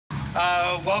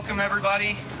Welcome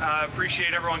everybody.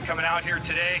 Appreciate everyone coming out here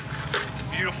today. It's a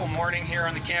beautiful morning here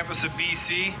on the campus of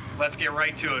BC. Let's get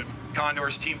right to it.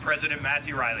 Condors team president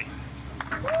Matthew Riley.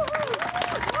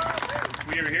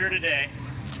 We are here today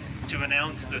to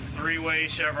announce the three-way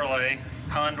Chevrolet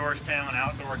Condors Town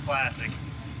Outdoor Classic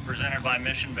presented by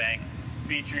Mission Bank,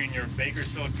 featuring your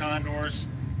Bakersfield Condors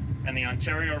and the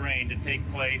Ontario Reign, to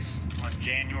take place on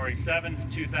January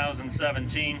 7th,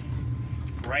 2017,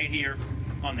 right here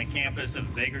on the campus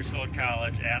of Bakersfield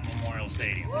College at Memorial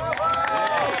Stadium.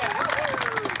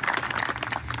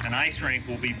 An ice rink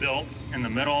will be built in the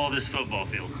middle of this football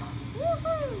field.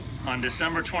 On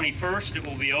December 21st, it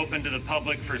will be open to the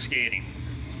public for skating.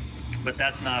 But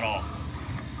that's not all.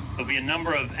 There'll be a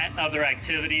number of other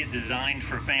activities designed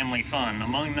for family fun,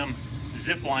 among them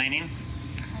zip lining,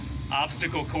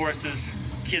 obstacle courses,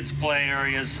 kids' play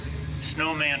areas,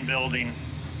 snowman building,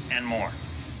 and more.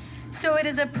 So it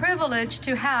is a privilege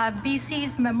to have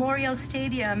BC's Memorial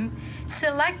Stadium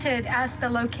selected as the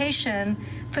location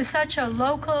for such a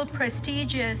local,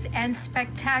 prestigious, and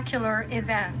spectacular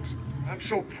event. I'm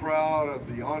so proud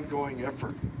of the ongoing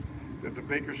effort that the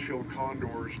Bakersfield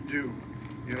Condors do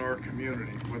in our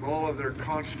community with all of their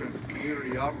constant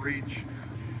community outreach.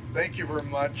 Thank you very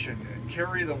much, and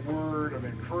carry the word of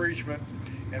encouragement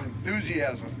and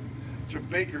enthusiasm to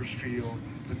Bakersfield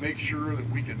to make sure that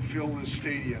we can fill this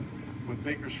stadium with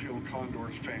Bakersfield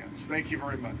Condors fans. Thank you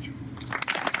very much.